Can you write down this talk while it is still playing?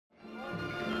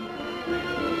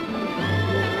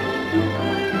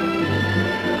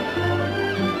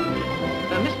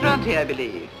Bronte, I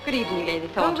believe. Good evening, Lady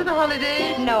Home Thornton. for the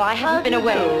holidays? No, I haven't been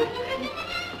away.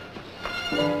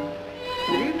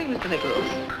 Good evening, Mr. Nichols.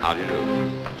 How do you do?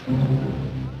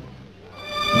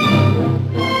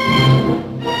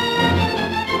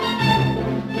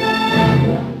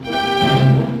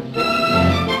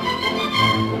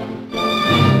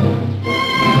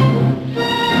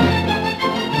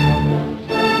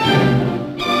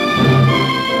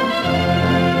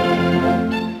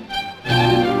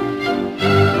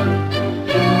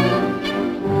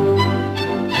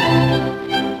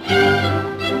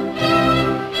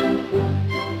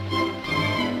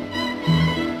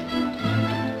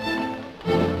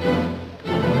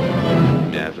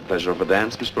 Pleasure of a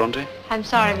dance, Miss Bronte? I'm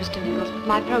sorry, Mr. Nichols, but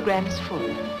my program is full.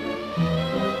 May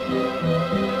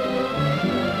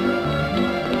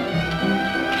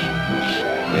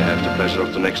I have the pleasure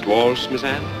of the next waltz, Miss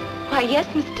Anne? Why, yes,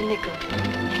 Mr. Nichols.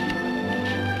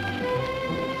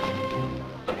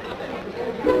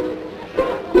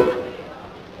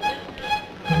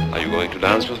 Are you going to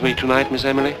dance with me tonight, Miss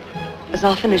Emily? As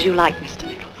often as you like, Mr. Nichols.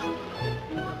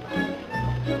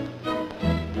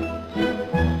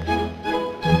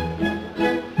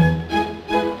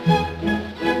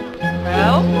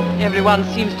 Everyone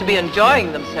seems to be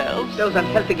enjoying themselves. Those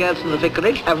unhealthy girls from the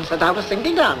vicarage haven't set out a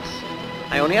single dance.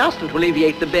 I only asked them to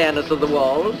alleviate the bareness of the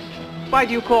walls. Why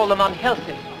do you call them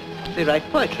unhealthy? They write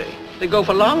poetry. They go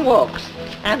for long walks.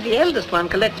 And the eldest one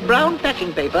collects brown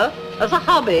packing paper as a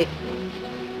hobby.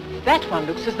 That one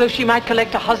looks as though she might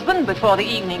collect a husband before the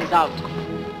evening's out.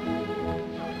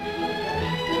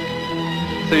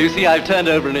 So you see, I've turned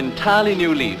over an entirely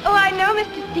new leaf. Oh, I know,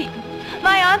 Mr. Seaton.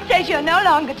 My aunt says you're no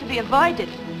longer to be avoided.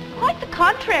 Quite the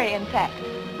contrary, in fact.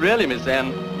 Really, Miss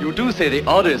Anne, you do say the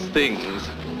oddest things.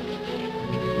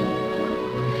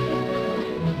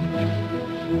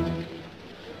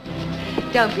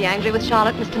 Don't be angry with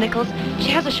Charlotte, Mr. Nichols. She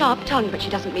has a sharp tongue, but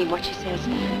she doesn't mean what she says.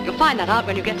 You'll find that out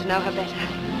when you get to know her better.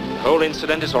 The whole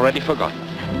incident is already forgotten.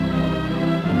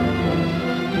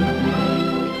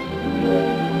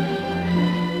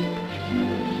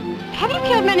 Have you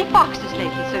killed many foxes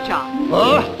lately, Sir John?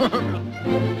 Oh!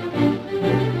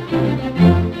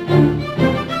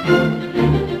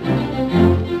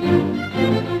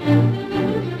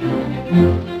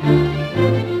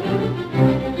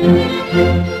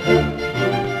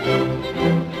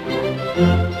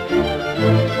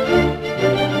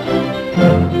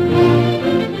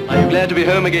 Are you glad to be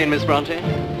home again, Miss Bronte?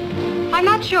 I'm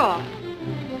not sure.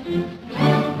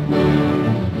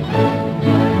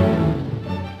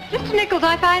 Mr. Nichols,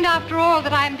 I find after all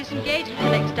that I am disengaged in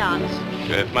the next dance.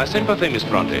 You have my sympathy, Miss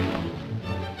Bronte.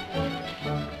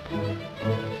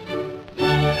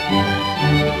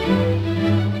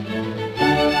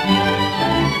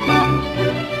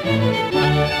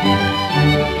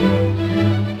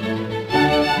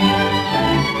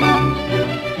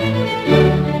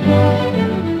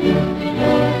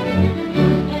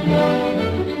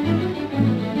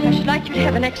 I should like you to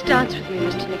have a next dance with me,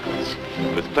 Mr. Nichols.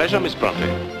 With pleasure, Miss Bronte.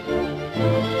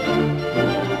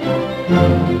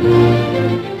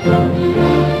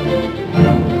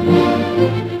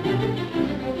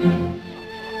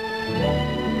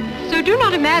 So do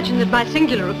not imagine that my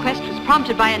singular request was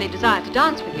prompted by any desire to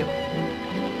dance with you.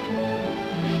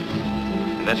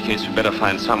 In that case, we better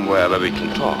find somewhere where we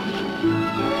can talk.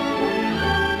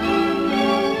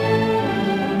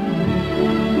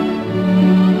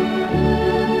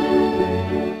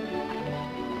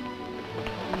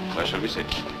 Where shall we sit?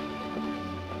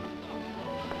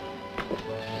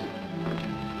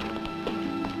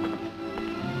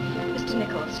 Mr.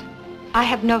 Nichols, I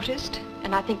have noticed,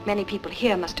 and I think many people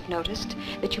here must have noticed,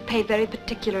 that you pay very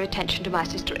particular attention to my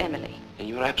sister Emily. In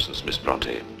your absence, Miss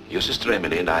Bronte, your sister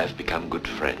Emily and I have become good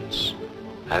friends.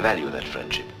 I value that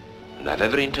friendship, and I have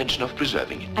every intention of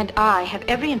preserving it. And I have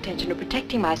every intention of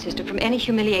protecting my sister from any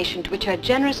humiliation to which her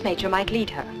generous nature might lead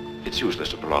her. It's useless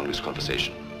to prolong this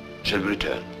conversation. Shall we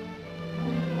return?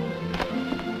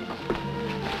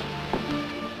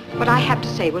 What I have to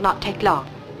say will not take long.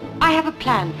 I have a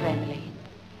plan for Emily.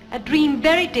 A dream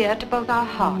very dear to both our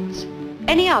hearts.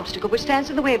 Any obstacle which stands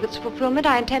in the way of its fulfillment,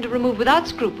 I intend to remove without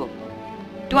scruple.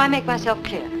 Do I make myself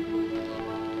clear?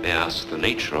 May I ask the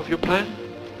nature of your plan?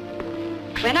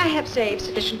 When I have saved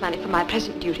sufficient money for my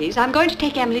present duties, I'm going to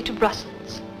take Emily to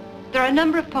Brussels. There are a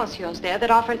number of pensions there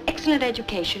that offer an excellent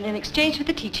education in exchange for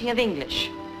the teaching of English.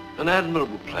 An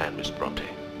admirable plan, Miss Bronte.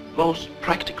 Most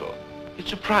practical. It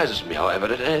surprises me, however,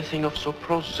 that anything of so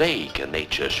prosaic a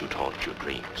nature should haunt your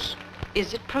dreams.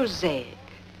 Is it prosaic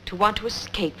to want to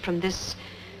escape from this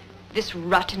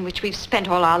rut in which we've spent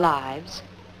all our lives?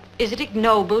 Is it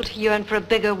ignoble to yearn for a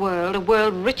bigger world, a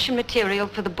world rich in material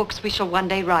for the books we shall one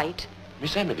day write?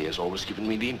 Miss Emily has always given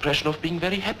me the impression of being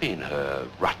very happy in her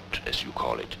rut, as you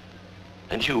call it.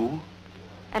 And you?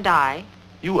 And I?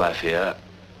 You, I fear,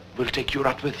 will take your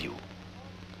rut with you.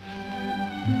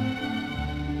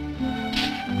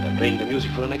 They're playing the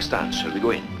music for the next dance. Shall we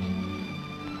go in?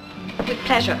 With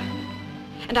pleasure.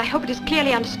 And I hope it is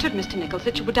clearly understood, Mr. Nichols,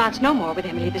 that you will dance no more with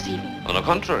Emily this evening. On the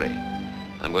contrary,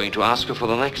 I'm going to ask her for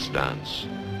the next dance.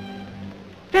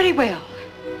 Very well.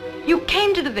 You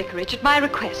came to the vicarage at my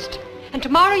request, and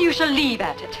tomorrow you shall leave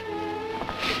at it.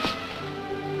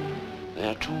 There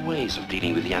are two ways of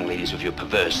dealing with young ladies of your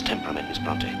perverse temperament, Miss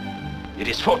Bronte. It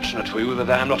is fortunate for you that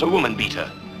I am not a woman-beater.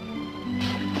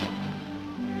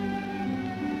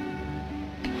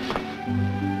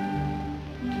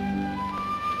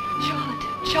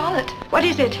 Charlotte. What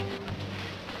is it?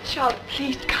 Charlotte,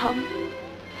 please come.